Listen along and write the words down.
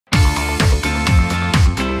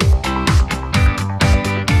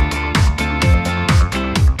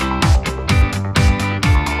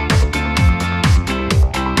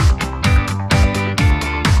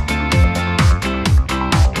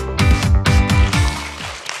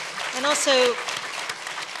also,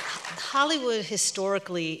 Hollywood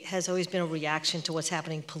historically has always been a reaction to what's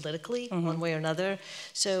happening politically, one way or another.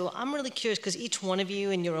 So I'm really curious, because each one of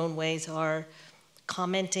you in your own ways are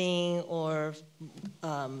commenting or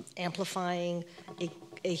amplifying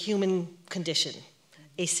a human condition,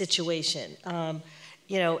 a situation.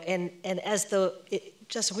 You know, and as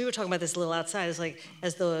Justin, we were talking about this a little outside, it's like,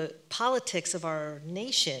 as the politics of our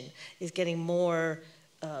nation is getting more...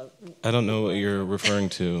 I don't know what you're referring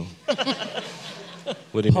to.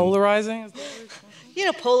 What do you polarizing? Mean? You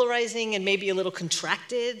know, polarizing and maybe a little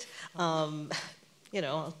contracted, you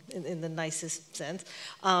know, in the nicest sense.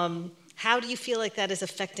 How do you feel like that is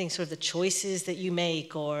affecting sort of the choices that you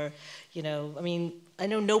make? Or, you know, I mean, I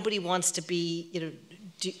know nobody wants to be, you know,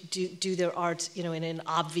 do their art, you know, in an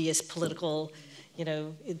obvious political, you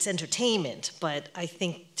know, it's entertainment, but I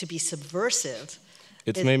think to be subversive.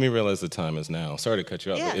 It's made me realize the time is now. Sorry to cut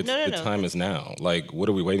you off, yeah, but the time is now. Like, what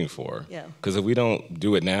are we waiting for? Yeah. Because if we don't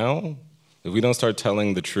do it now, if we don't start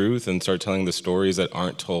telling the truth and start telling the stories that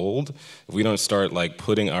aren't told, if we don't start like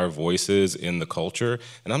putting our voices in the culture,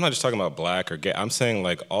 and I'm not just talking about black or gay, I'm saying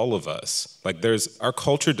like all of us. Like our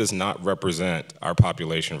culture does not represent our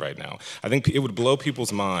population right now. I think it would blow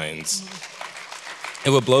people's minds. It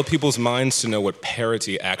would blow people's minds to know what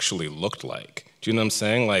parity actually looked like. Do you know what I'm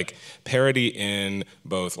saying? Like, parity in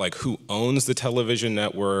both like who owns the television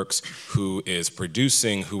networks, who is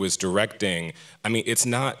producing, who is directing. I mean, it's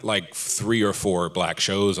not like 3 or 4 black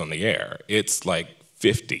shows on the air. It's like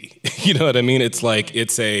 50. You know what I mean? It's like,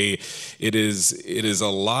 it is a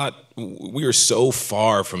lot. We are so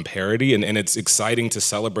far from parity, and it's exciting to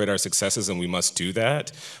celebrate our successes, and we must do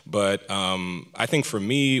that. But I think for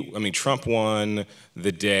me, I mean, Trump won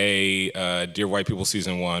the day Dear White People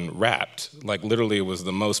Season 1 wrapped. Like, literally, it was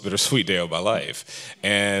the most bittersweet day of my life.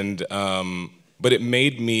 And but it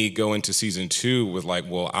made me go into Season 2 with like,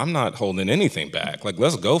 well, I'm not holding anything back. Like,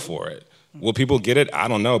 let's go for it. Will people get it? I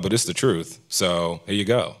don't know, but it's the truth. So here you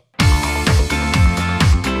go.